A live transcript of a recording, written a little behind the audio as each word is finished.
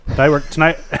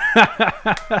Tonight.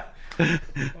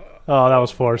 Oh, that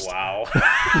was forced. Wow.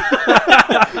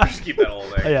 Just keep that all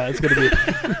day. Yeah, it's gonna be.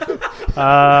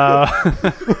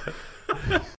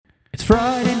 It's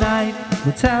Friday night,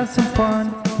 let's have some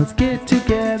fun. Let's get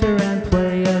together and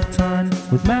play a ton.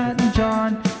 With Matt and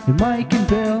John, and Mike and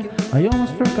Bill. I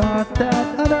almost forgot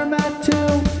that other Matt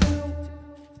too.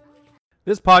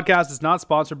 This podcast is not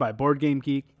sponsored by Board Game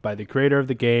Geek, by the creator of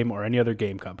the game, or any other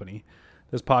game company.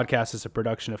 This podcast is a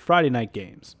production of Friday Night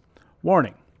Games.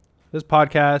 Warning: this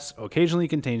podcast occasionally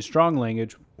contains strong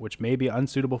language which may be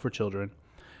unsuitable for children,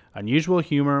 unusual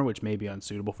humor which may be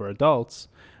unsuitable for adults,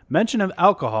 mention of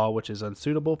alcohol which is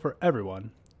unsuitable for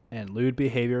everyone, and lewd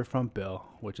behavior from Bill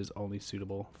which is only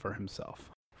suitable for himself.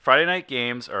 Friday Night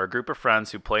Games are a group of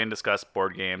friends who play and discuss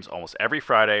board games almost every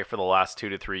Friday for the last 2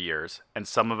 to 3 years, and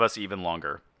some of us even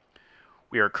longer.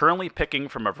 We are currently picking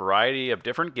from a variety of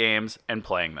different games and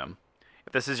playing them.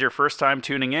 If this is your first time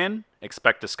tuning in,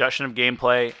 expect discussion of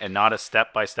gameplay and not a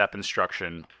step-by-step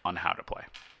instruction on how to play.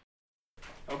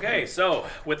 Okay, so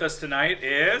with us tonight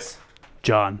is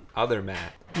John. Other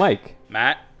Matt. Mike.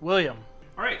 Matt. William.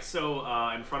 All right, so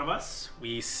in front of us,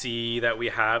 we see that we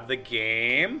have the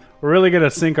game. We're really going to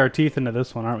sink our teeth into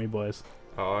this one, aren't we, boys?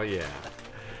 Oh, yeah.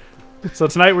 So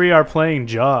tonight we are playing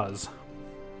Jaws,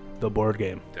 the board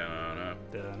game.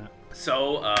 Dun-dun.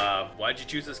 So, why'd you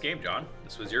choose this game, John?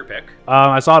 This was your pick.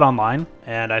 I saw it online,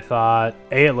 and I thought,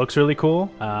 it looks really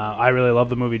cool. I really love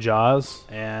the movie Jaws,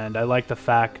 and I like the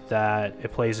fact that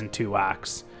it plays in 2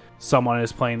 acts. Someone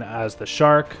is playing as the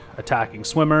shark, attacking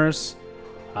swimmers,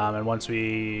 and once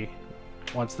the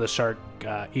shark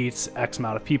eats X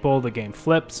amount of people, the game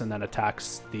flips and then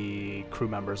attacks the crew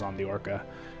members on the orca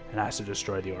and has to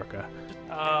destroy the orca.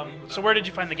 So where did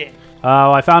you find the game?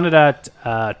 I found it at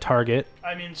Target.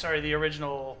 I mean, sorry, the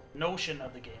original notion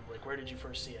of the game. Like, where did you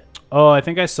first see it? Oh, I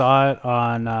think I saw it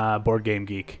on Board Game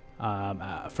Geek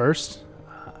first.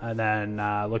 And then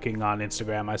looking on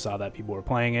Instagram, I saw that people were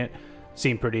playing it.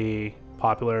 Seemed pretty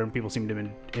popular, and people seemed to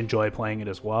enjoy playing it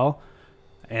as well.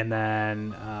 And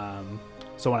then,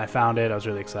 so when I found it, I was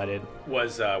really excited.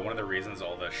 Was one of the reasons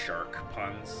all the shark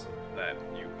puns that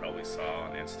you probably saw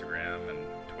on Instagram and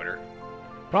Twitter?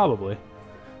 Probably.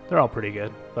 They're all pretty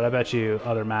good. But I bet you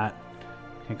other Matt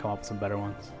can come up with some better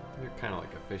ones. You're kind of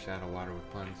like a fish out of water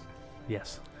with puns.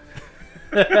 Yes.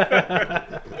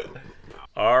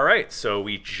 All right, so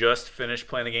we just finished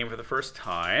playing the game for the first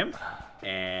time.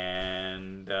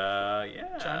 And,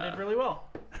 yeah. John did really well.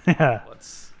 Yeah.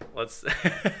 Let's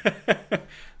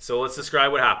So let's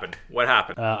describe what happened. What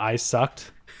happened? I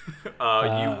sucked.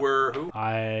 You were who?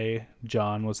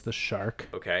 John was the shark.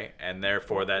 Okay, and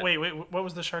therefore that. Wait, what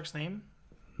was the shark's name?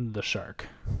 The shark.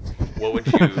 What would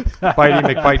you? Bitey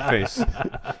McBiteface.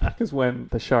 Because when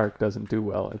the shark doesn't do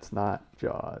well, it's not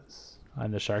Jaws.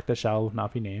 I'm the shark that shall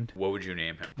not be named. What would you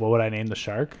name him? What would I name the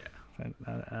shark? I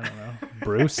don't know.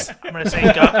 Bruce? I'm going to say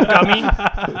Gummy.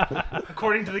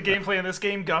 According to the gameplay in this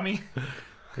game, Gummy.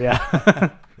 Yeah.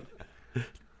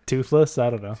 Toothless? I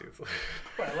don't know.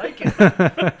 Oh, I like it.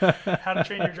 How to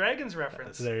Train Your Dragons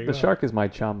reference. There you The go. shark is my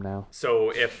chum now. So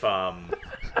if Wow.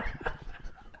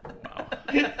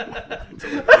 That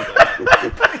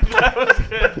was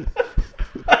good.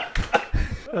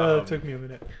 It took me a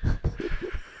minute.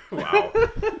 Wow.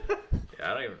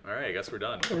 Yeah, I don't even. All right, I guess we're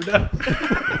done. We're done.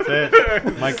 That's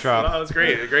it. Mic drop. That was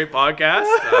great. A great podcast.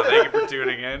 Thank you for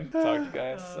tuning in. Talk to you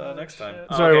guys next time.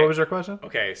 Sorry, Okay. what was your question?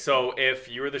 Okay, so if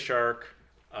you were the shark,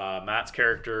 Matt's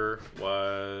character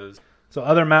was. So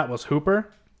other Matt was Hooper.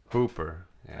 Hooper.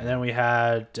 Yeah. And then we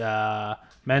had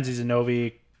Menzies and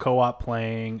Novi co-op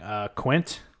playing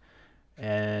Quint.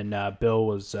 And Bill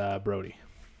was Brody.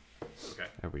 Okay.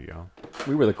 There we go.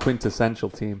 We were the quintessential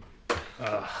team.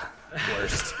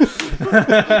 Worst.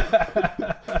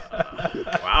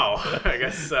 Wow. I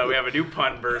guess we have a new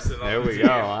pun person. On There the we team.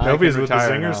 go. I Nobody's can with the retire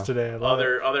singers now. today. I love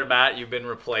it. Other Matt, you've been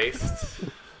replaced.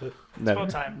 Never,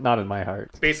 about time. not in my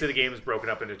heart. Basically, the game is broken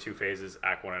up into 2 phases: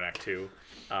 Act 1 and Act 2.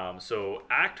 So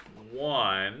Act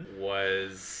 1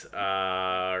 was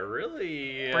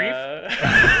really Brief?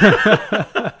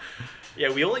 Yeah,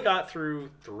 we only got through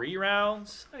 3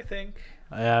 rounds, I think.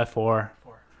 Yeah, 4.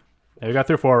 Yeah, we got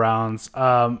through 4 rounds.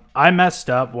 I messed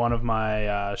up one of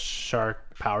my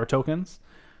shark power tokens.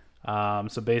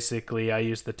 So basically, I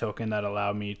used the token that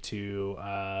allowed me to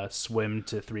swim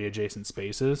to 3 adjacent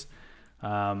spaces.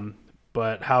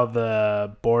 But how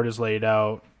the board is laid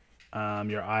out,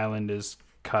 your island is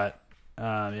cut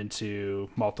into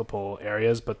multiple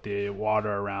areas, but the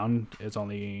water around is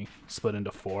only split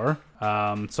into 4.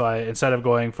 So I, instead of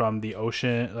going from the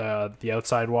ocean, the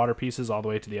outside water pieces all the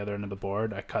way to the other end of the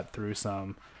board, I cut through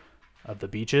some of the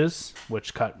beaches,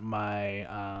 which cut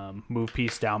my move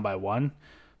piece down by 1.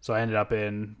 So I ended up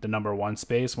in the number 1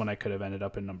 space when I could have ended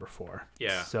up in number 4.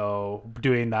 Yeah. So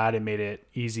doing that, it made it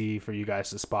easy for you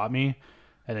guys to spot me.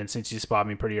 And then since you spot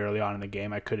me pretty early on in the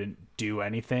game, I couldn't do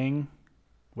anything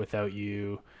without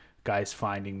you guys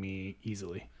finding me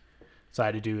easily. So I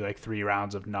had to do like 3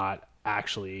 rounds of not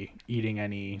actually eating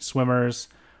any swimmers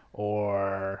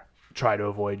or try to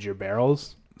avoid your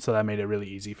barrels. So that made it really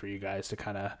easy for you guys to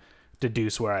kind of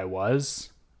deduce where I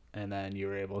was. And then you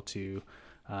were able to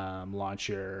launch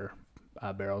your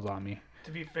barrels on me.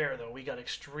 To be fair, though, we got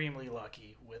extremely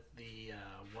lucky with the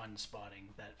 1 spotting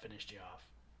that finished you off.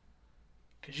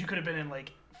 Because you could have been in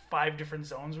like 5 different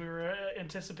zones we were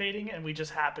anticipating, and we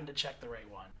just happened to check the right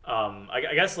one.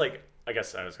 I guess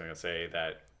I was going to say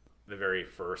that the very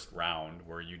first round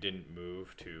where you didn't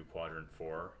move to quadrant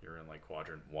 4, you're in like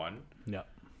quadrant 1. Yep.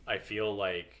 I feel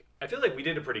like we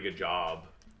did a pretty good job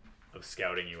of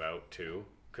scouting you out too,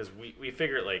 because we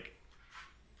figured like,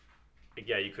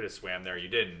 yeah, you could have swam there, you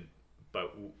didn't,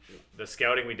 but the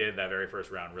scouting we did that very first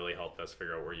round really helped us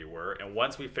figure out where you were. And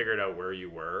once we figured out where you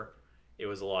were, it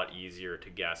was a lot easier to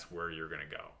guess where you're going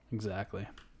to go. Exactly.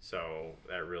 So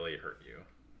that really hurt you.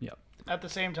 Yep. At the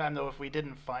same time, though, if we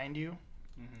didn't find you,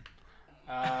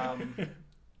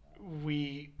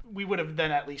 we would have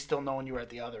then at least still known you were at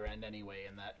the other end anyway.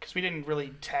 In that, because we didn't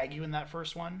really tag you in that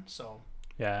first one. So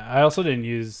Yeah, I also didn't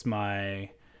use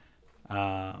my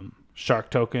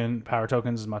shark power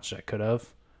tokens as much as I could have.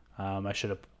 I should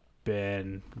have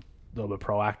been a little bit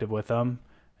proactive with them.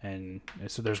 And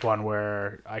so there's one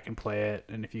where I can play it,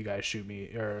 and if you guys shoot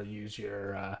me or use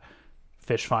your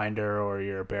fish finder or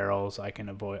your barrels, I can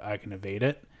evade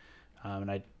it.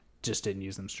 And I just didn't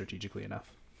use them strategically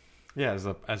enough. Yeah,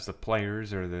 as the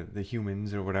players or the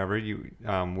humans or whatever,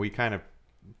 we kind of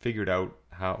figured out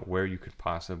where you could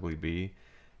possibly be,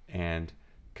 and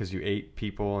because you ate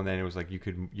people, and then it was like you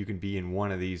can be in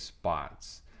one of these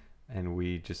spots, and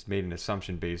we just made an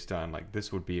assumption based on like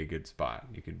this would be a good spot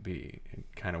you could be, and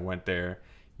kind of went there,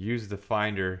 used the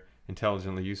finder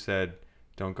intelligently. You said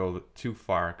don't go too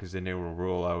far because then it will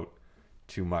rule out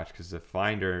too much, because the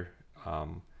finder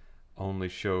only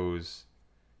shows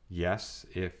yes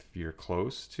if you're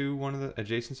close to one of the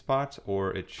adjacent spots,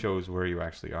 or it shows where you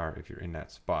actually are if you're in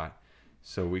that spot.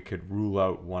 So we could rule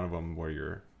out one of them where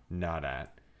you're not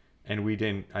at. And we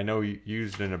didn't, I know you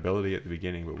used an ability at the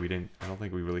beginning, but I don't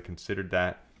think we really considered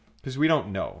that, because we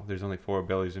don't know. There's only 4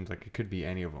 abilities, and it's like it could be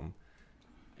any of them.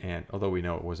 And although we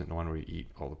know it wasn't the one where you eat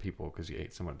all the people because you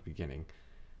ate someone at the beginning.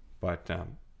 But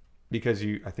because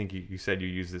I think you said you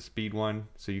used the speed one,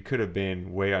 so you could have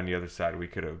been way on the other side. We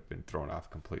could have been thrown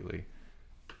off completely.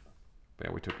 But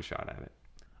yeah, we took a shot at it.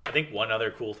 I think one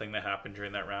other cool thing that happened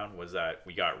during that round was that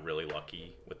we got really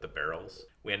lucky with the barrels.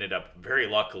 We ended up very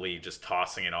luckily just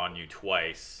tossing it on you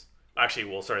twice. Actually,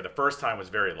 the first time was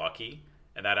very lucky,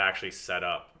 and that actually set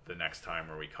up the next time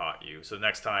where we caught you. So the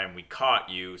next time we caught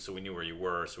you, so we knew where you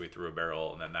were, so we threw a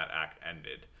barrel, and then that act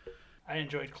ended. I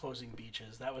enjoyed closing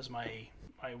beaches. That was my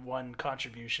one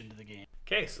contribution to the game.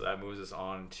 Okay, so that moves us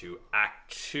on to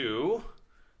Act 2,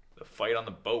 the fight on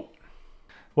the boat.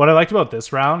 What I liked about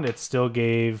this round, it still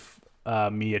gave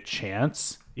me a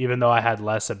chance, even though I had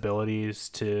less abilities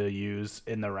to use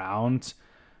in the round.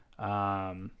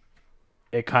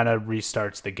 It kind of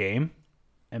restarts the game,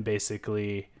 and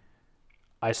basically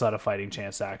I still had a fighting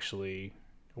chance to actually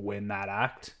win that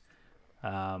act.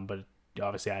 But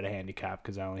obviously I had a handicap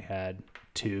because I only had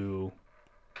 2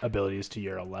 abilities to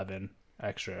your 11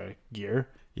 extra gear.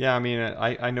 Yeah, I mean,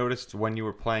 I noticed when you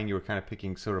were playing, you were kind of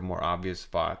picking sort of more obvious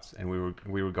spots, and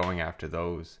we were going after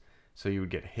those, so you would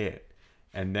get hit.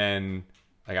 And then,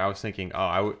 like, I was thinking,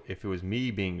 if it was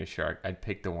me being the shark, I'd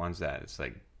pick the ones that it's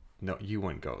like, no, you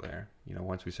wouldn't go there. You know,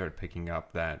 once we started picking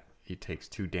up that it takes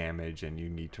 2 damage and you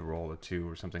need to roll a 2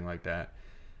 or something like that,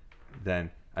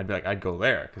 then I'd be like, I'd go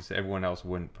there because everyone else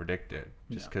wouldn't predict it,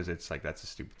 just because it's like that's a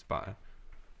stupid spot.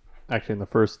 Actually, in the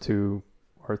first 2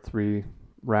 or 3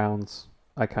 rounds,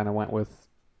 I kind of went with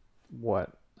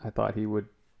what I thought he would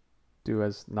do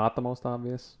as not the most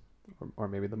obvious, or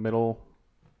maybe the middle,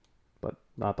 but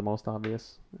not the most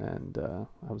obvious. And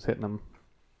I was hitting him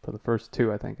for the first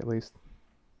 2, I think, at least.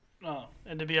 Oh,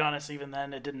 and to be honest, even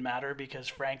then it didn't matter because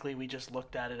frankly we just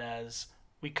looked at it as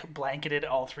we blanketed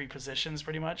all 3 positions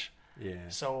pretty much. Yeah.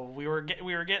 So we were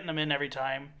getting them in every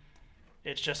time.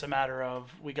 It's just a matter of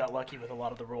we got lucky with a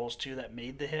lot of the rolls too that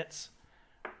made the hits,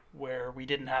 where we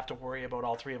didn't have to worry about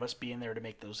all 3 of us being there to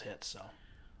make those hits. So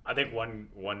I think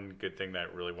one good thing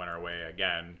that really went our way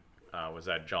again was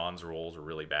that John's rolls were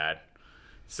really bad.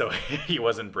 So he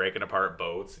wasn't breaking apart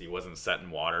boats. He wasn't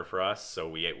setting water for us. So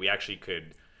we actually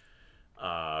could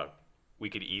we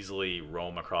could easily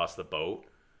roam across the boat.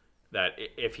 That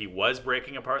if he was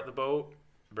breaking apart the boat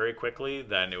very quickly,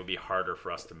 then it would be harder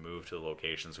for us to move to the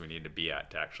locations we need to be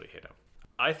at to actually hit him.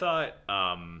 I thought,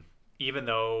 even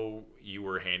though you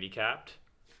were handicapped,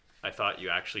 I thought you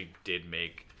actually did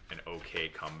make an okay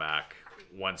comeback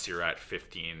once you're at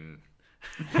 15.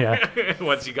 Yeah.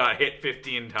 Once you got hit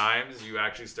 15 times, you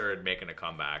actually started making a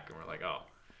comeback, and we're like, oh,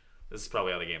 this is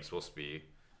probably how the game's supposed to be.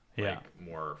 Yeah.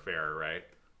 More fair, right?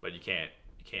 But you can't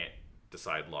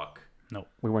decide luck. Nope.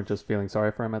 We weren't just feeling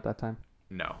sorry for him at that time.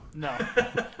 No. No.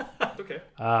 Okay.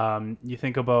 You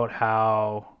think about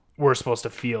how we're supposed to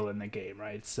feel in the game,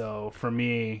 right? So for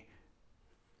me,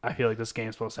 I feel like this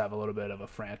game's supposed to have a little bit of a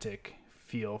frantic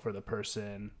feel for the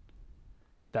person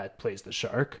that plays the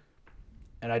shark.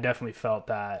 And I definitely felt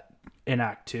that in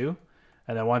Act 2.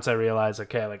 And then once I realized,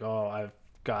 okay, like, oh, I've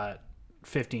got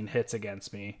 15 hits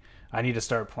against me, I need to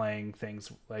start playing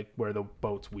things like where the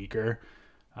boat's weaker,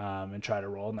 and try to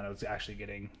roll. And then I was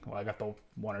actually I got the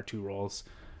 1 or 2 rolls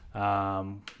where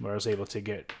I was able to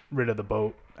get rid of the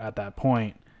boat at that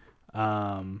point.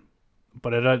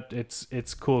 But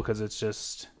it's cool because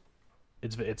it's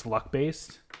luck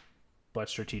based, but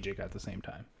strategic at the same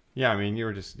time. Yeah, I mean,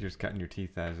 you're just cutting your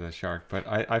teeth as a shark, but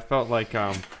I felt like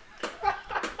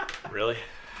Really?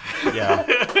 yeah.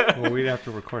 Well, we'd have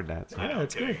to record that. So. Yeah,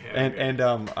 it's good. And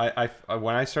I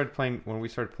when we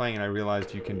started playing, and I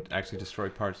realized you can actually destroy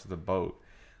parts of the boat.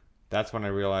 That's when I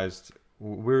realized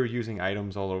we were using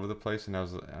items all over the place, and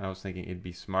I was thinking it'd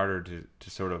be smarter to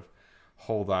sort of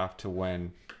hold off to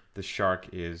when the shark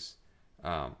is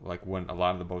like when a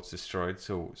lot of the boat's destroyed.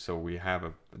 So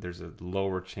there's a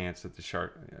lower chance that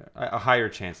a higher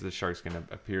chance that the shark's going to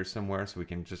appear somewhere, so we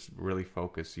can just really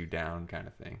focus you down, kind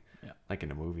of thing. Yeah. Like in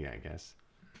a movie, I guess.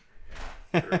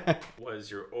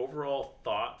 Was your overall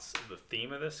thoughts of the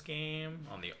theme of this game,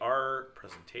 on the art,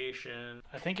 presentation?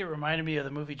 I think it reminded me of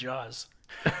the movie Jaws.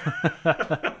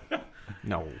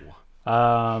 No.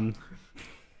 What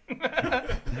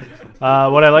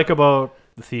I like about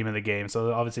the theme of the game,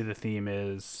 so obviously the theme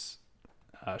is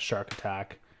shark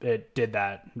attack. It did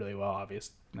that really well,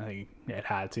 obviously. I think it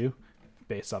had to,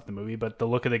 based off the movie. But the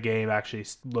look of the game actually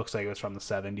looks like it was from the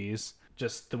 70s.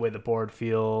 Just the way the board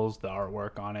feels, the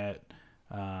artwork on it,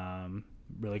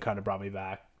 really kind of brought me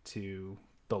back to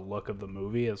the look of the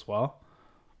movie as well.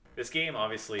 This game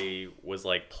obviously was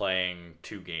like playing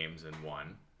 2 games in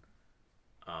one.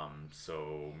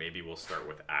 So maybe we'll start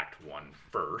with Act 1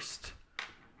 first.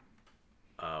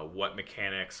 What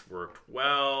mechanics worked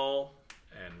well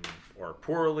or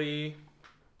poorly,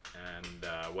 and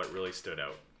what really stood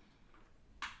out?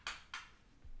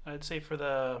 I'd say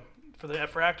for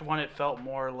Act 1, it felt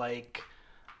more like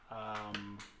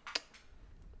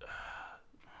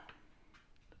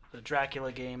the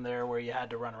Dracula game there, where you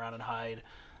had to run around and hide.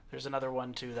 There's another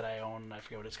one too that I own. I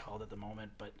forget what it's called at the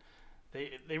moment, but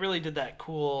they really did that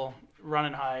cool run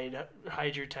and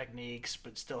hide your techniques,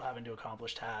 but still having to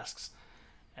accomplish tasks.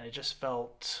 And it just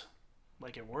felt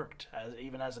like it worked,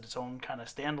 even as its own kind of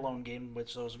standalone game,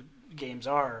 which those games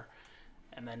are.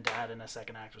 And then to add in a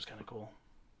second act was kind of cool.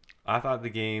 I thought the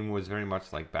game was very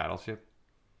much like Battleship,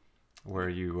 where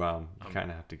you kind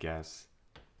of have to guess.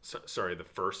 Sorry, the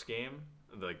first game,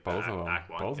 like Both of them. Act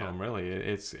 1, Both of them, really.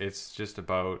 It's just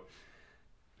about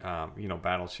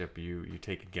Battleship. You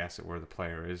take a guess at where the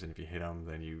player is, and if you hit them,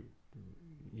 then you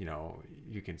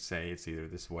can say it's either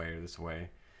this way or this way.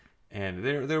 And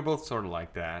they're both sort of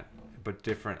like that, but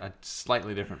different, a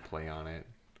slightly different play on it.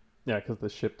 Yeah, because the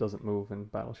ship doesn't move in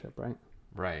Battleship, right?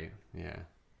 Right. Yeah.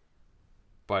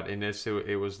 But in this,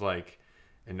 it was like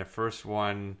in the first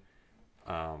one,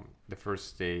 the first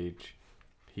stage,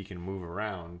 he can move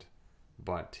around,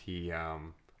 but you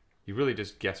really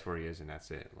just guess where he is, and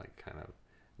that's it. Like kind of.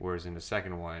 Whereas in the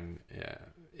second one,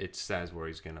 it says where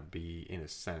he's gonna be in a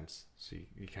sense, so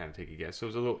you kind of take a guess. So it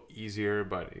was a little easier,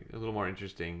 but a little more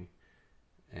interesting.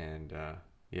 And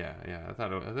yeah, I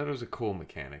thought it was a cool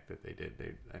mechanic that they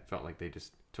did. I felt like they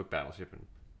just took Battleship and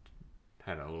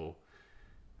had a little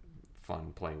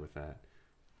fun play with that.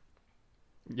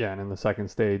 Yeah, and in the second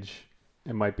stage,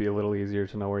 it might be a little easier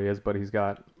to know where he is, but he's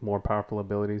got more powerful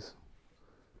abilities.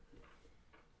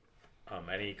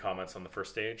 Any comments on the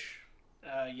first stage?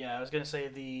 Yeah, I was going to say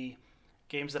the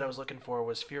games that I was looking for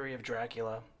was Fury of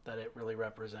Dracula, that it really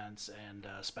represents, and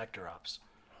Spectre Ops.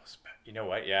 You know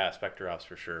what? Yeah, Spectre Ops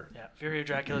for sure. Yeah, Fury of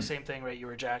Dracula, same thing, right? You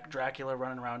were Dracula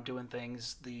running around doing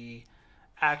things. The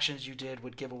actions you did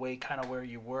would give away kind of where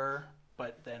you were,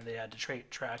 but then they had to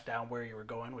track down where you were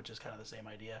going, which is kind of the same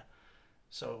idea.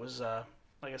 So it was,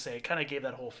 like I say, it kind of gave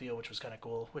that whole feel, which was kind of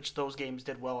cool, which those games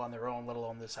did well on their own, let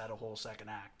alone this had a whole second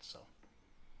act. So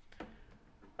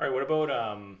All right, what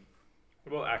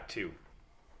about Act 2?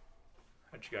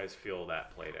 How'd you guys feel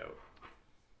that played out?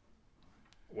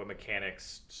 What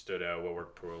mechanics stood out? What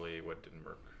worked poorly? What didn't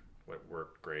work? What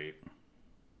worked great?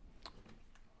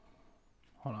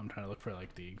 Hold on, I'm trying to look for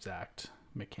like the exact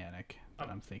mechanic that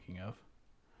I'm thinking of.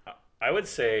 I would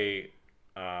say,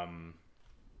 I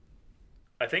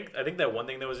think that one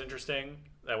thing that was interesting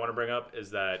that I want to bring up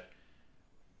is that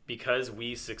because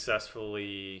we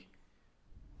successfully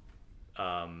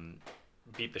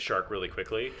beat the shark really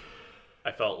quickly,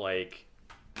 I felt like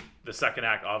the second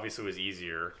act obviously was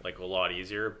easier, like a lot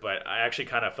easier, but I actually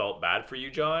kind of felt bad for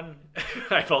you, John.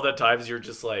 I felt at times you're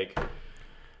just like,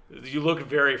 you look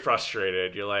very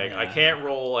frustrated. You're like, I can't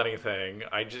roll anything.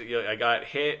 I got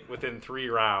hit within 3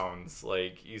 rounds.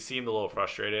 Like, you seemed a little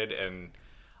frustrated, and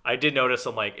I did notice,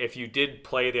 I'm like, if you did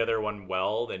play the other one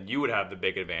well, then you would have the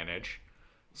big advantage.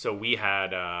 So we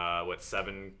had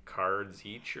 7 cards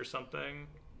each or something.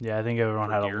 Yeah, I think everyone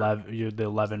For had gear. the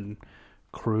 11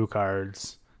 crew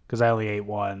cards because I only ate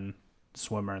 1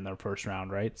 swimmer in the first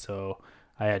round, right? So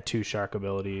I had 2 shark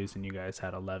abilities, and you guys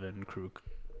had 11 crew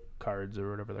cards or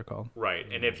whatever they're called. Right,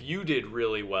 and if you did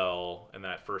really well in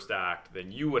that first act,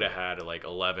 then you would have had like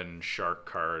 11 shark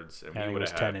cards, and I we think it would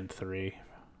was have 10 had. and 3.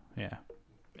 Yeah,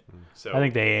 So I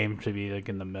think they aim to be like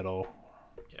in the middle.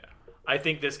 yeah, I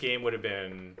think this game would have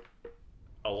been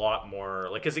a lot more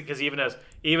like because even as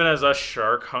us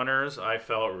shark hunters, I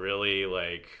felt really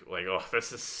like oh,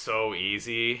 this is so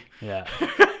easy. Yeah,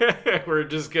 We're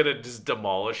just gonna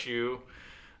demolish you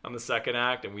on the second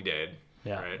act, and we did.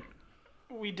 Yeah. Right.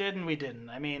 We did and we didn't.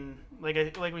 I mean, like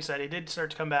we said, he did start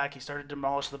to come back. He started to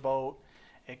demolish the boat.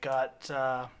 It got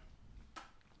to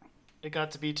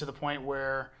be to the point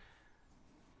where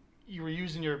you were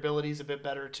using your abilities a bit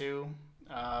better too,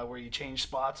 where you changed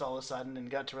spots all of a sudden and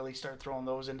got to really start throwing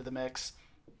those into the mix.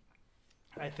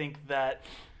 I think that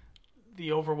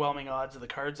the overwhelming odds of the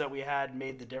cards that we had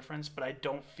made the difference, but I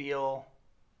don't feel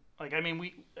like, I mean,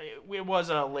 it was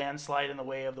a landslide in the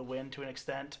way of the wind to an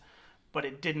extent, but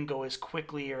it didn't go as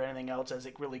quickly or anything else as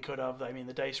it really could have. I mean,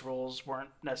 the dice rolls weren't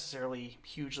necessarily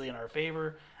hugely in our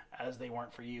favor, as they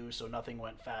weren't for you, so nothing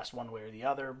went fast one way or the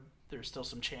other. There's still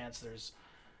some chance. There's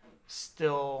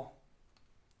still,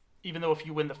 even though if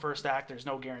you win the first act, there's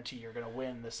no guarantee you're going to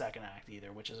win the second act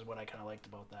either, which is what I kind of liked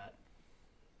about that.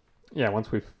 Yeah, once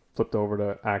we flipped over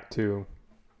to Act 2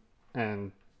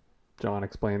 and John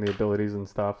explained the abilities and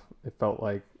stuff, it felt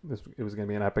like it was going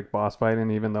to be an epic boss fight,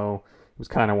 and even though it was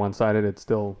kind of one-sided, it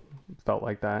still felt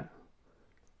like that.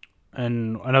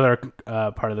 and another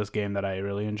part of this game that I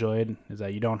really enjoyed is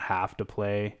that you don't have to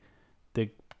play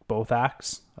both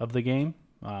acts of the game.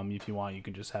 If you want, you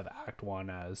can just have Act 1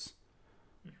 as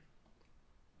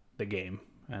the game,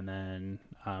 and then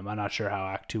I'm not sure how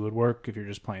Act 2 would work if you're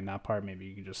just playing that part. Maybe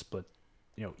you can just split,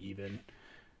 even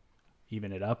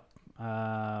it up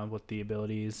with the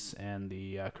abilities and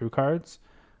the crew cards,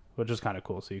 which is kind of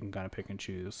cool. So you can kind of pick and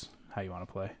choose how you want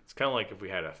to play. It's kind of like if we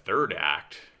had a third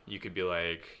act, you could be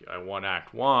like, I won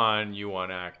Act 1, you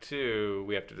won Act 2.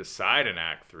 We have to decide in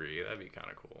Act 3. That'd be kind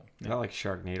of cool. Is that like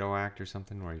Sharknado Act or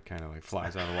something where he kind of like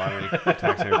flies out of the water and he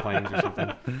attacks airplanes or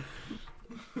something?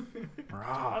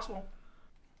 Possible.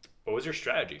 What was your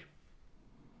strategy?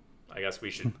 I guess we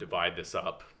should divide this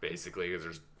up, basically, because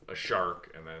there's a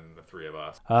shark and then the 3 of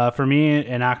us. For me,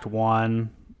 in Act 1,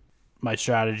 my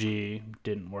strategy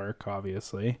didn't work,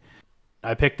 obviously.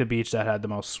 I picked the beach that had the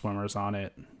most swimmers on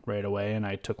it right away, and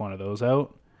I took one of those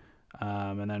out.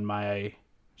 And then my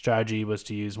strategy was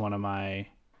to use one of my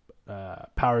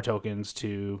power tokens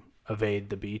to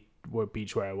evade the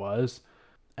beach where I was.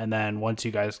 And then once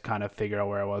you guys kind of figure out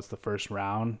where I was the first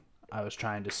round, I was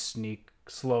trying to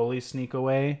slowly sneak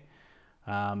away.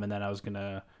 And then I was going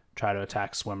to try to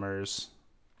attack swimmers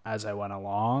as I went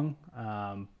along.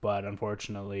 But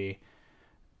unfortunately,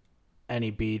 any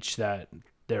beach that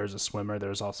there was a swimmer, there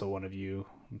was also one of you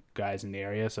guys in the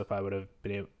area. So if I would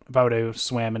have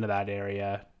swam into that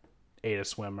area, ate a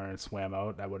swimmer and swam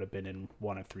out, I would have been in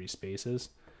one of 3 spaces.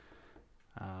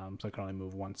 So I can only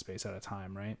move 1 space at a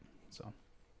time, right? So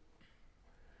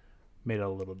made it a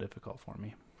little difficult for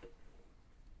me.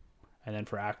 And then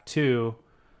for Act 2,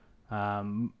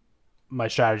 my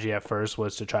strategy at first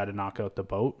was to try to knock out the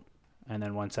boat. And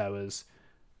then once I was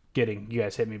you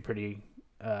guys hit me pretty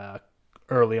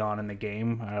early on in the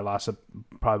game. I lost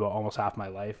probably about almost half my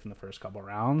life in the first couple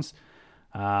rounds.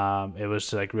 It was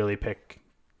to like really pick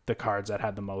the cards that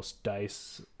had the most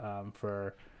dice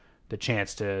for the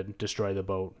chance to destroy the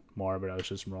boat more, but I was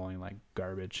just rolling like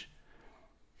garbage.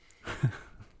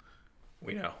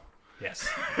 We know. Yes.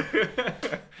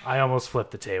 I almost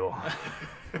flipped the table.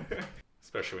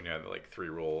 especially when you had like 3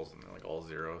 rolls and like all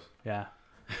zeros. Yeah.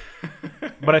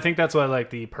 But I think that's what like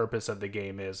the purpose of the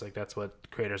game is. Like that's what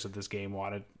creators of this game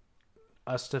wanted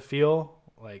us to feel.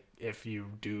 Like if you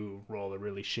do roll a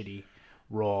really shitty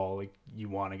roll, like you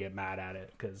want to get mad at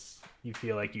it because you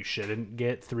feel like you shouldn't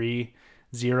get 3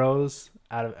 zeros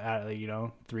out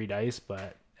of 3 dice,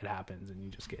 but it happens and you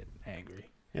just get angry.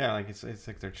 Yeah, like it's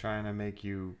like they're trying to make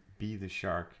you be the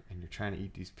shark, and you're trying to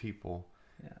eat these people,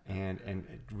 and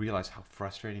realize how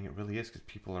frustrating it really is because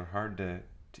people are hard to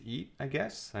eat. I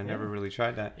guess I never really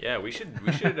tried that. Yeah, we should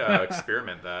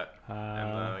experiment that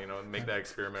and make that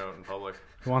experiment out in public.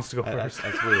 Who wants to go first?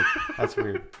 That's weird. That's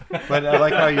weird. But I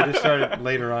like how you just started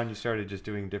later on. You started just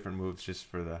doing different moves just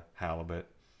for the halibut.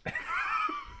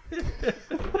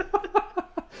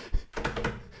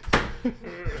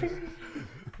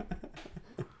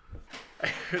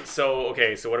 So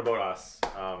what about us?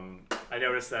 I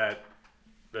noticed that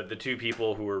the 2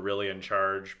 people who were really in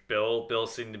charge, Bill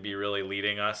seemed to be really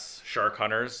leading us shark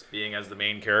hunters, being as the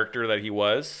main character that he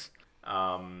was.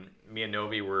 Me and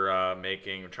Novi were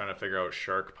trying to figure out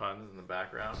shark puns in the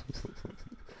background,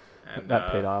 and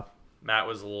That paid off. Matt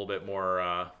was a little bit more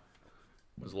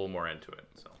into it.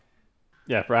 So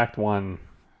Yeah, for Act 1,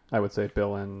 I would say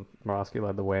Bill and Morosky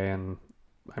led the way, and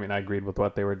I mean, I agreed with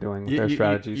what they were doing with their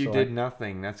strategy. You did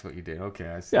nothing. That's what you did. Okay,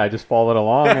 I see. Yeah, I just followed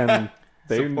along, and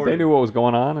they knew what was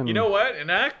going on. And you know what? In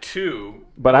Act 2,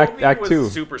 but Act was 2, a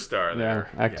superstar there.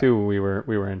 Yeah, Act 2, we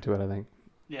were into it. I think.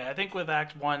 Yeah, I think with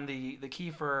Act 1, the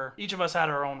key for each of us had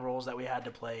our own roles that we had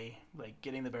to play, like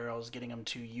getting the barrels, getting them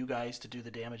to you guys to do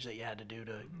the damage that you had to do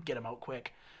to get them out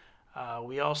quick.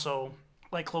 We also,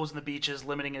 like closing the beaches,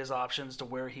 limiting his options to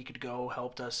where he could go,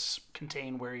 helped us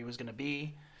contain where he was going to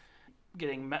be.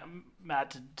 Getting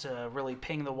Matt to really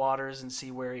ping the waters and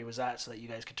see where he was at so that you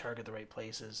guys could target the right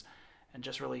places. And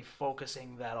just really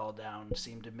focusing that all down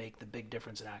seemed to make the big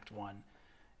difference in Act 1.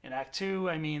 In Act 2,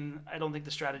 I mean, I don't think the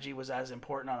strategy was as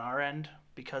important on our end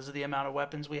because of the amount of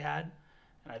weapons we had.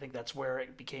 And I think that's where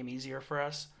it became easier for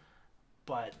us.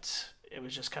 But it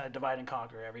was just kind of divide and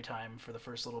conquer every time for the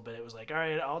first little bit. It was like, all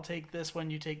right, I'll take this one,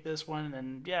 you take this one,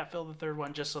 and yeah, fill the third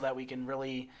one just so that we can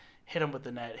really hit them with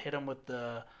the net, hit them with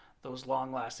those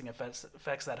long-lasting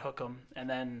effects that hook him. And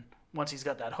then once he's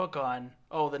got that hook on,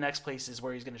 the next place is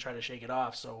where he's going to try to shake it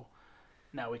off. So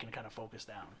now we can kind of focus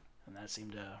down. And that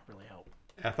seemed to really help.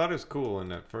 I thought it was cool in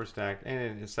the first act, and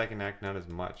in the second act not as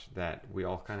much, that we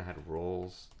all kind of had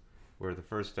roles. Where the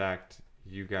first act,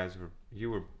 you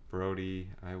were Brody,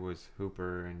 I was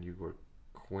Hooper, and you were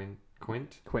Quint.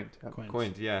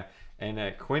 Quint, yeah.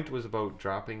 And Quint was about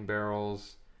dropping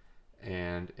barrels,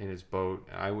 and in his boat,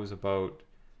 I was about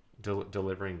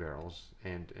delivering barrels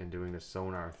and doing the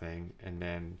sonar thing, and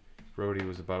then Brody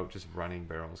was about just running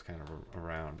barrels kind of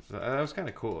around. So that was kind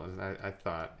of cool. And I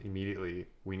thought immediately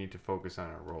we need to focus on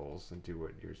our roles and do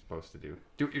what you're supposed to do.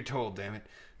 Do what you're told, damn it.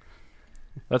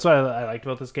 That's what I liked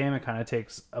about this game. It kind of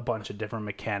takes a bunch of different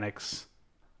mechanics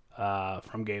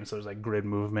from games. So there's like grid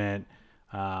movement,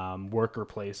 worker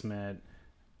placement,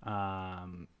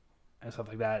 and stuff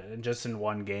like that. And just in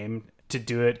one game, to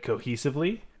do it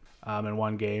cohesively in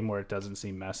one game where it doesn't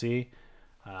seem messy,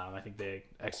 I think they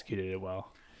executed it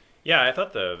well. Yeah, I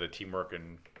thought the teamwork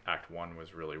in Act 1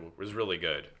 was really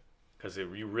good because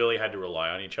you really had to rely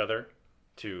on each other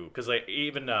because like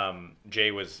even Jay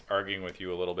was arguing with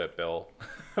you a little bit, Bill,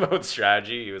 about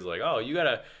strategy. He was like, "Oh, you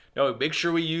gotta make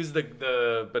sure we use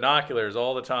the binoculars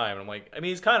all the time." And I'm like, I mean,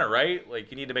 he's kind of right.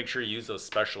 Like you need to make sure you use those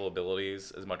special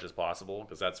abilities as much as possible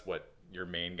because that's what your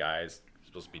main guy is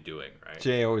supposed to be doing, right?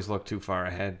 Jay always looked too far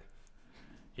ahead.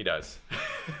 He does.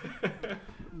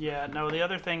 Yeah, no, the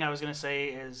other thing I was going to say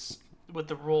is with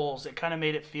the rolls, it kind of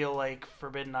made it feel like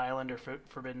Forbidden Island or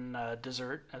Forbidden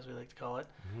Dessert, as we like to call it.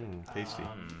 Tasty.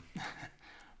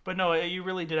 But no, you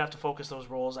really did have to focus those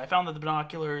rolls. I found that the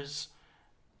binoculars,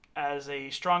 as a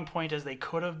strong point as they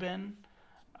could have been,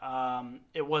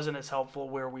 it wasn't as helpful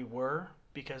where we were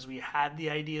because we had the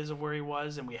ideas of where he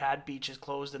was and we had beaches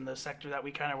closed in the sector that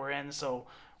we kind of were in. So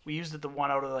we used it the 1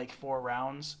 out of like 4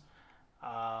 rounds.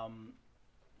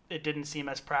 It didn't seem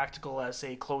as practical as,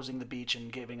 say, closing the beach and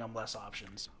giving them less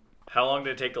options. How long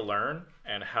did it take to learn,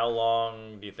 and how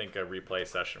long do you think a replay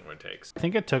session would take? I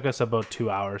think it took us about 2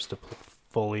 hours to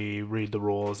fully read the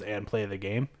rules and play the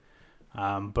game.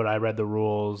 But I read the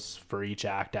rules for each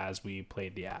act as we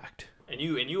played the act. And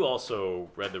you also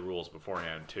read the rules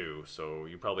beforehand, too, so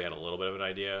you probably had a little bit of an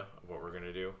idea of what we're going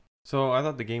to do. So I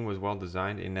thought the game was well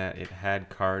designed in that it had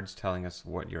cards telling us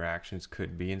what your actions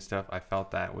could be and stuff. I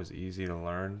felt that was easy to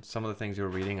learn. Some of the things you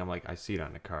were reading, I'm like, I see it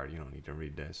on the card. You don't need to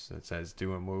read this. It says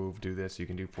do a move, do this. You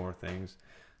can do 4 things.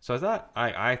 So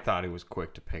I thought it was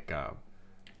quick to pick up.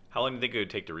 How long do you think it would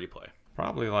take to replay?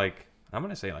 Probably like, I'm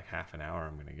gonna say like half an hour.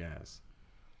 I'm gonna guess.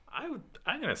 I'm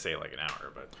gonna say like an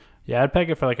hour, but Yeah, I'd peg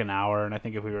it for like an hour, and I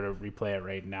think if we were to replay it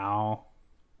right now,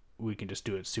 we can just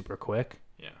do it super quick,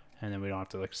 yeah. and then we don't have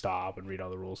to like stop and read all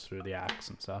the rules through the acts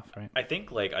and stuff, right? I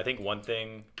think one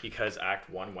thing, because Act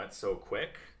 1 went so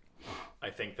quick, I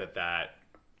think that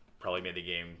probably made the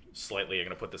game slightly, I'm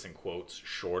going to put this in quotes,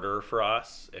 shorter for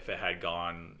us. If it had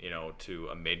gone, to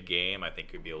a mid game, I think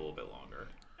it would be a little bit longer.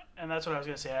 And that's what I was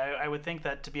going to say. I would think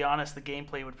that, to be honest, the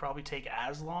gameplay would probably take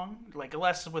as long, like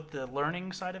less with the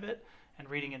learning side of it and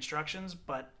reading instructions,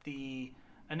 but the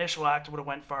initial act would have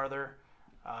went farther.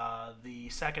 The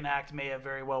second act may have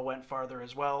very well went farther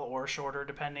as well, or shorter,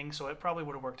 depending. So it probably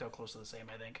would have worked out close to the same,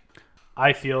 I think.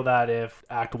 I feel that if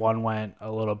Act 1 went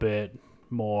a little bit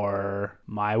more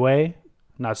my way,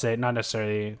 not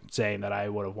necessarily saying that I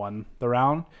would have won the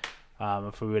round,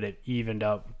 if we would have evened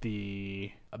up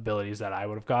the abilities that I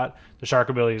would have got. The shark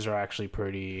abilities are actually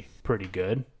pretty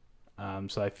good.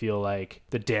 So I feel like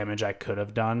the damage I could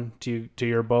have done to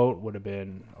your boat would have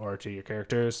been, or to your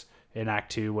characters in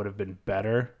Act 2 would have been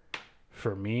better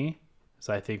for me.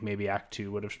 So I think maybe Act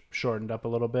 2 would have shortened up a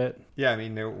little bit. Yeah, I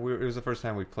mean, it was the first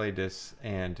time we played this,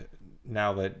 and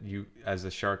now that you, as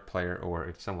a shark player, or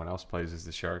if someone else plays as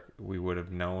the shark, we would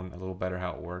have known a little better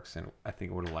how it works, and I think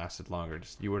it would have lasted longer.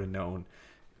 Just you would have known,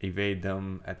 evade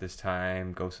them at this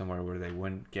time, go somewhere where they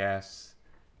wouldn't guess,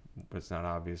 but it's not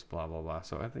obvious, blah, blah, blah.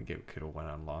 So I think it could have went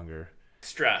on longer.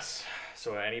 Stress.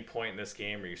 So at any point in this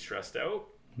game, are you stressed out?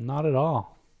 Not at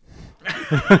all.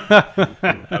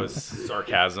 That was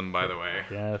sarcasm, by the way.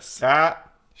 Yes.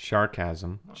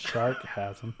 Sharkasm.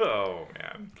 Sharkasm. Oh,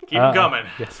 man. Keep them coming.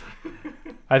 Yes.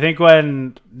 I think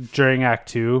during Act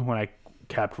 2, when I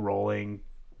kept rolling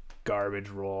garbage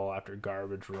roll after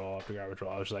garbage roll after garbage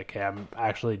roll, I was like, hey, I'm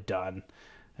actually done.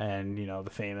 And, the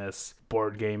famous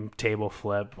board game table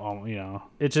flip,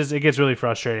 it gets really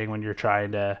frustrating when you're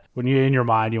in your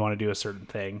mind, you want to do a certain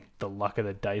thing. The luck of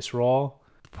the dice roll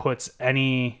puts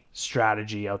any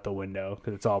strategy out the window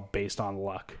because it's all based on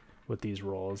luck with these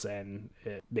rolls, and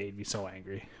it made me so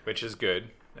angry. Which is good.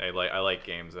 I like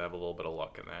games that have a little bit of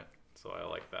luck in that, so I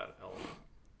like that element.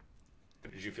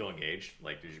 Did you feel engaged?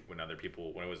 Like, when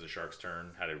it was the Sharks'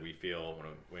 turn, how did we feel?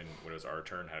 When it was our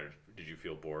turn, did you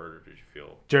feel bored, or did you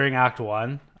feel... During Act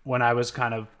 1, when I was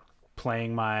kind of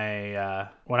playing when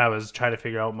I was trying to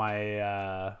figure out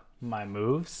my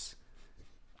moves,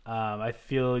 I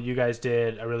feel you guys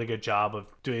did a really good job of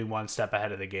doing one step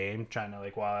ahead of the game, trying to,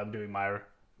 like, while I'm doing my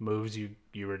moves, you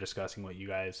were discussing what you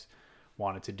guys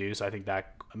wanted to do. So I think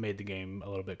that made the game a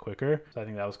little bit quicker. So I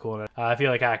think that was cool. I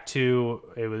feel like Act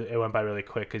 2, it went by really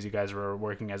quick because you guys were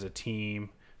working as a team,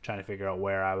 trying to figure out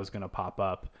where I was going to pop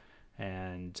up.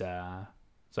 And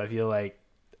so I feel like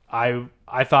I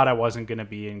thought I wasn't going to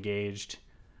be engaged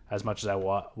as much as I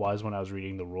was when I was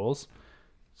reading the rules.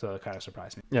 So it kind of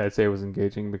surprised me. Yeah, I'd say it was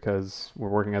engaging because we're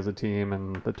working as a team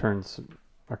and the turns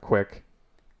are quick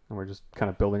and we're just kind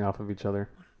of building off of each other,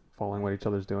 following what each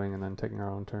other's doing and then taking our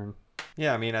own turn.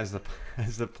 Yeah, I mean, as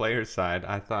the player side,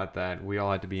 I thought that we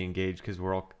all had to be engaged because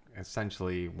we're all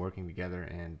essentially working together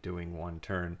and doing one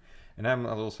turn. And I'm a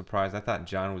little surprised. I thought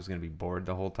John was going to be bored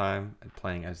the whole time and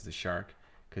playing as the shark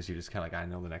because you're just kind of like, I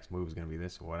know the next move is going to be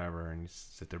this or whatever, and you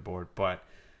sit there bored. But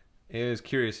it was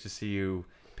curious to see you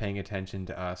paying attention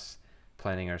to us,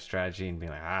 planning our strategy, and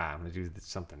being like, I'm going to do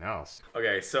something else.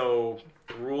 Okay, so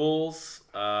rules,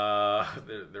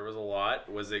 there was a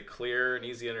lot. Was it clear and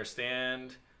easy to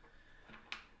understand?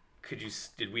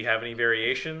 Did we have any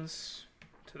variations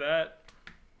to that?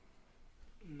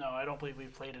 No, I don't believe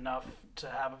we've played enough to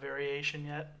have a variation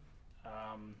yet.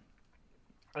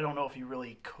 I don't know if you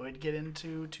really could get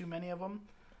into too many of them,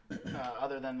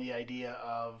 other than the idea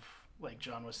of, like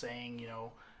John was saying,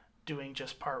 doing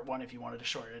just part 1 if you wanted to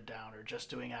shorten it down, or just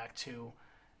doing Act 2.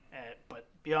 But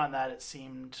beyond that, it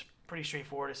seemed pretty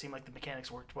straightforward. It seemed like the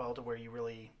mechanics worked well to where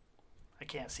I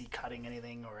can't see cutting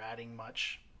anything or adding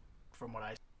much from what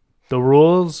I... The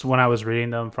rules, when I was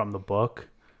reading them from the book,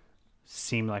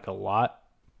 seemed like a lot.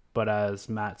 But as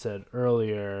Matt said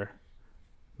earlier,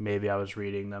 maybe I was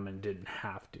reading them and didn't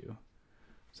have to.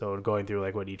 So going through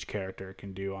like what each character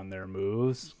can do on their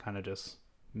moves kind of just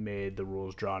made the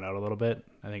rules drawn out a little bit.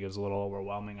 I think it was a little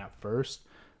overwhelming at first,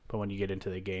 but when you get into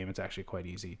the game, it's actually quite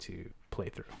easy to play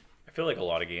through. I feel like a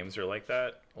lot of games are like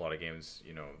that. A lot of games,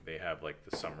 they have like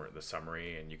the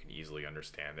summary, and you can easily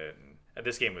understand it. And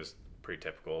this game was pretty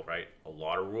typical, right? A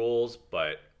lot of rules,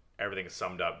 but everything is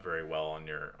summed up very well on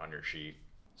your sheet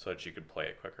so that you could play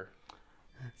it quicker.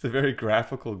 It's a very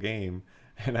graphical game,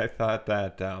 and I thought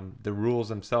that the rules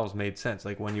themselves made sense.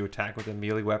 Like when you attack with a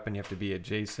melee weapon, you have to be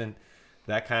adjacent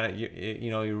that kind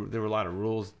of there were a lot of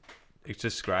rules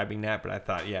describing that, but I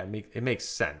thought, yeah, it makes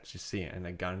sense. You see it, and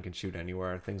a gun can shoot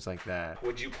anywhere, things like that.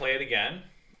 Would you play it again?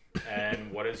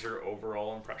 And what is your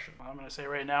overall impression? Well, I'm going to say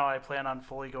right now I plan on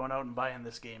fully going out and buying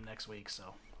this game next week,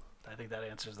 so I think that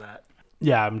answers that.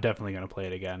 Yeah, I'm definitely going to play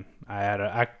it again.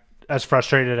 As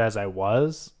frustrated as I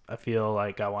was, I feel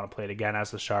like I want to play it again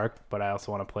as the shark, but I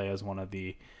also want to play as one of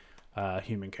the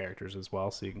human characters as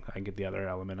well, so I can get the other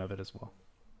element of it as well.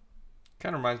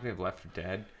 Kind of reminds me of Left 4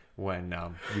 Dead when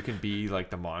you can be like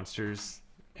the monsters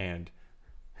and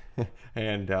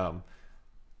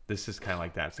this is kind of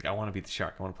like that. It's like, I want to be the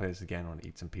shark. I want to play this again. I want to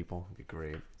eat some people. It'd be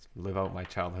great. Live out my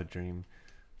childhood dream,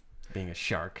 being a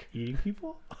shark. Eating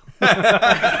people?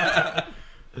 I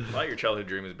thought your childhood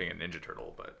dream was being a Ninja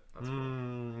Turtle, but that's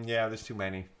yeah, there's too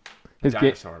many. His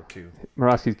Dinosaur too.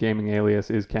 Murawski's gaming alias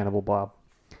is Cannibal Bob,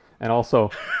 and also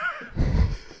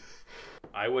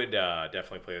I would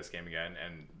definitely play this game again,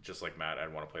 and just like Matt,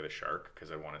 I'd want to play the shark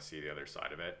because I want to see the other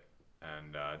side of it.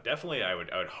 And definitely, I would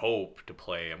hope to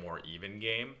play a more even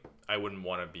game. I wouldn't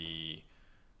want to be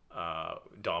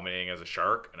dominating as a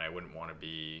shark, and I wouldn't want to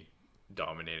be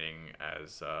dominating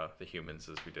as the humans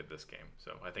as we did this game.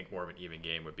 So I think more of an even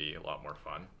game would be a lot more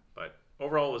fun. But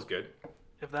overall, it was good.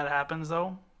 If that happens,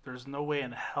 though, there's no way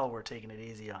in hell we're taking it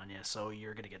easy on you, so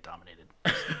you're going to get dominated.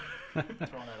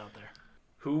 Throwing that out there.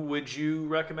 Who would you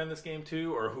recommend this game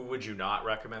to, or who would you not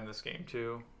recommend this game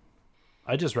to?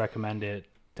 I just recommend it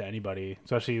to anybody,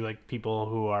 especially like people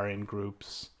who are in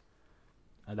groups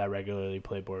that regularly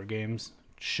play board games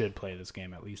should play this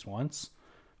game at least once.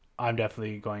 I'm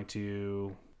definitely going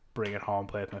to bring it home,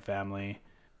 play with my family.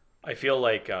 I feel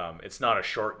like it's not a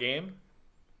short game,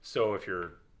 so if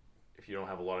you don't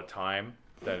have a lot of time,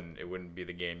 then it wouldn't be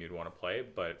the game you'd want to play.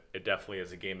 But it definitely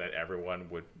is a game that everyone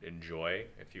would enjoy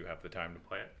if you have the time to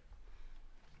play it.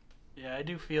 Yeah, I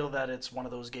do feel that it's one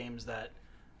of those games that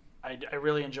I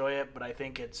really enjoy it, but I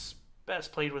think it's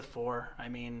best played with 4. I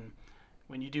mean,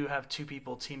 when you do have 2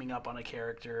 people teaming up on a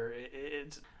character,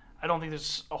 I don't think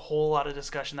there's a whole lot of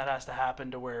discussion that has to happen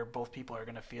to where both people are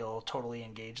going to feel totally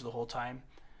engaged the whole time.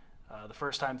 The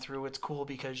first time through, it's cool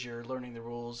because you're learning the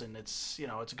rules, and it's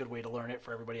a good way to learn it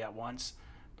for everybody at once.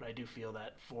 But I do feel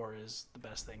that 4 is the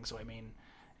best thing. So I mean,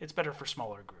 it's better for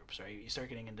smaller groups, right? You start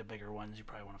getting into bigger ones, you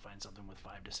probably want to find something with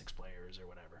 5 to 6 players or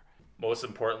whatever. Most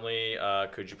importantly,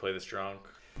 could you play this drunk?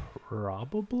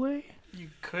 Probably. You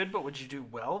could, but would you do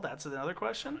well? That's another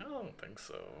question. I don't think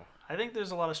so. I think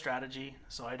there's a lot of strategy,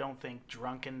 so I don't think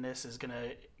drunkenness is going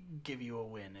to give you a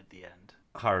win at the end.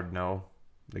 Hard no.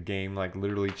 The game like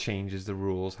literally changes the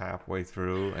rules halfway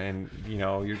through, and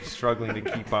you're struggling to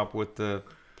keep up with the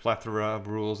plethora of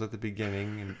rules at the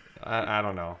beginning. And I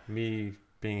don't know. Me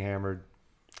being hammered,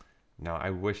 no.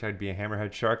 I wish I'd be a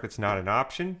hammerhead shark. That's not an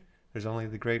option. There's only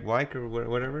the Great White or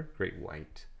whatever. Great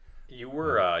White. You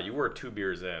were 2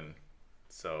 beers in,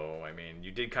 so I mean,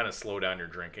 you did kind of slow down your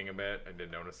drinking a bit. I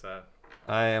did notice that.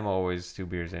 I am always 2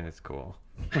 beers in. It's cool.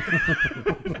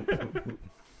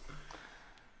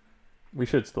 we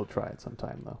should still try it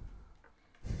sometime, though.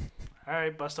 All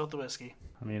right, bust out the whiskey.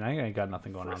 I mean, I ain't got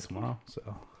nothing going on tomorrow,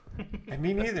 so. And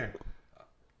me neither.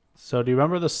 So do you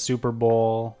remember the Super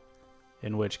Bowl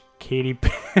in which Katy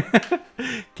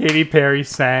Perry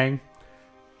sang,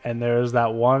 and there was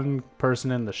that one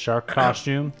person in the shark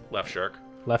costume? Left shark.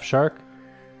 Left shark?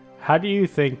 How do you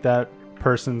think that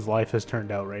person's life has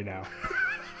turned out right now?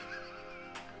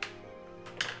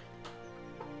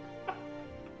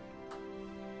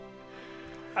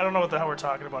 I don't know what the hell we're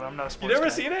talking about. I'm not a sports You never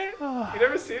guy. seen it? You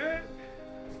never seen it?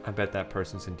 I bet that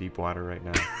person's in deep water right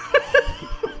now.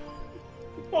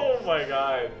 Oh my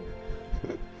god.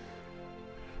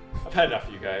 I've had enough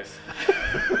of you guys.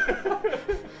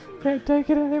 Can't take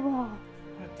it anymore.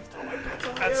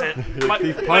 That's it.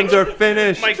 These puns are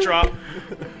finished. Mic drop.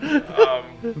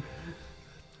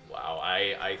 Wow,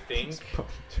 I think...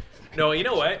 No, you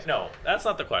know what? No, that's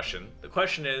not the question. The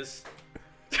question is...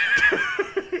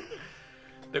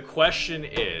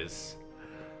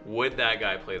 would that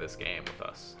guy play this game with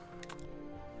us?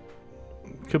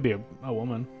 Could be a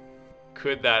woman.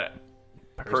 Could that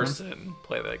person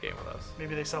play that game with us?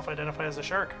 Maybe they self-identify as a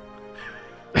shark.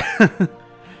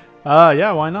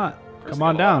 Yeah, why not? Person Come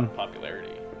on got a lot down. of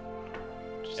popularity.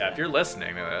 Yeah, if you're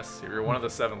listening to this, if you're one of the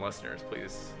 7 listeners,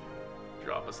 please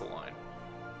drop us a line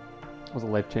It was a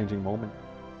life-changing moment.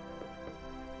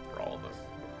 for all of us.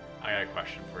 I got a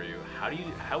question for you.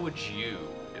 How would you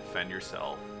defend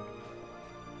yourself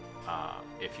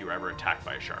if you were ever attacked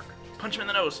by a shark? Punch him in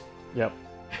the nose. Yep.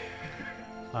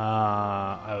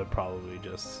 I would probably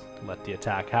just let the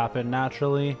attack happen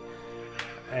naturally.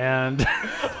 And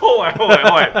Hold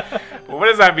on. What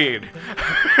does that mean?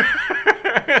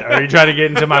 Are you trying to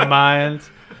get into my mind?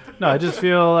 No, I just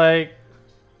feel like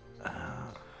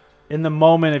in the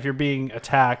moment, if you're being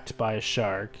attacked by a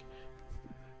shark,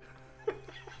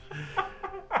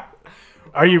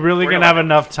 are you really going to have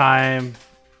enough time?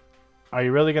 Are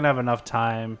you really going to have enough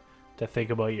time to think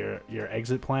about your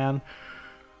exit plan?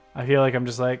 I feel like I'm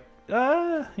just like,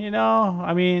 I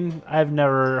mean,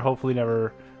 hopefully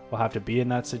never will have to be in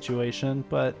that situation,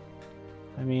 but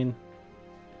I mean,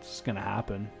 it's just going to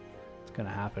happen. It's going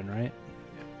to happen, right?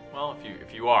 Well,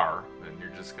 if you are, then you're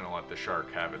just gonna let the shark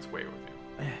have its way with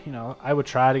you. You know, I would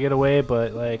try to get away,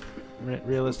 but like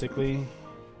realistically,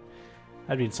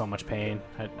 I'd be in so much pain.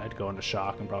 I'd go into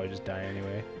shock and probably just die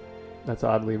anyway. That's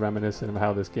oddly reminiscent of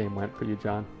how this game went for you,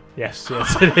 John. Yes,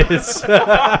 it is.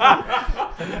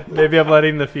 Maybe I'm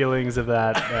letting the feelings of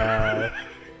that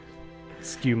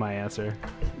skew my answer.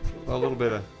 Well, a little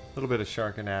bit of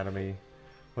shark anatomy.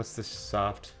 What's the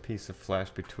soft piece of flesh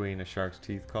between a shark's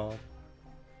teeth called?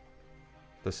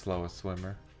 The slowest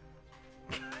swimmer.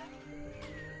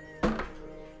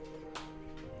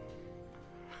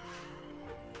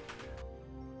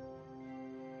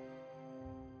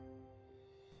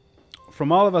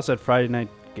 From all of us at Friday Night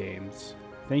Games,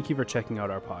 thank you for checking out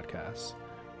our podcast.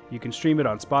 You can stream it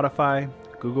on Spotify,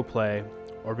 Google Play,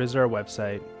 or visit our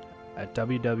website at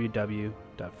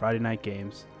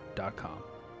www.fridaynightgames.com.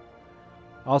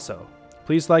 Also,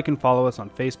 please like and follow us on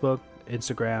Facebook,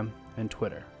 Instagram, and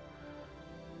Twitter.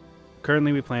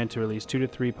 Currently, we plan to release 2 to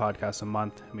 3 podcasts a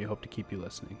month, and we hope to keep you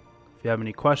listening. If you have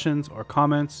any questions or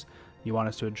comments you want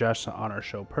us to address on our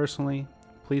show personally,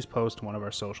 please post one of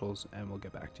our socials, and we'll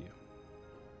get back to you.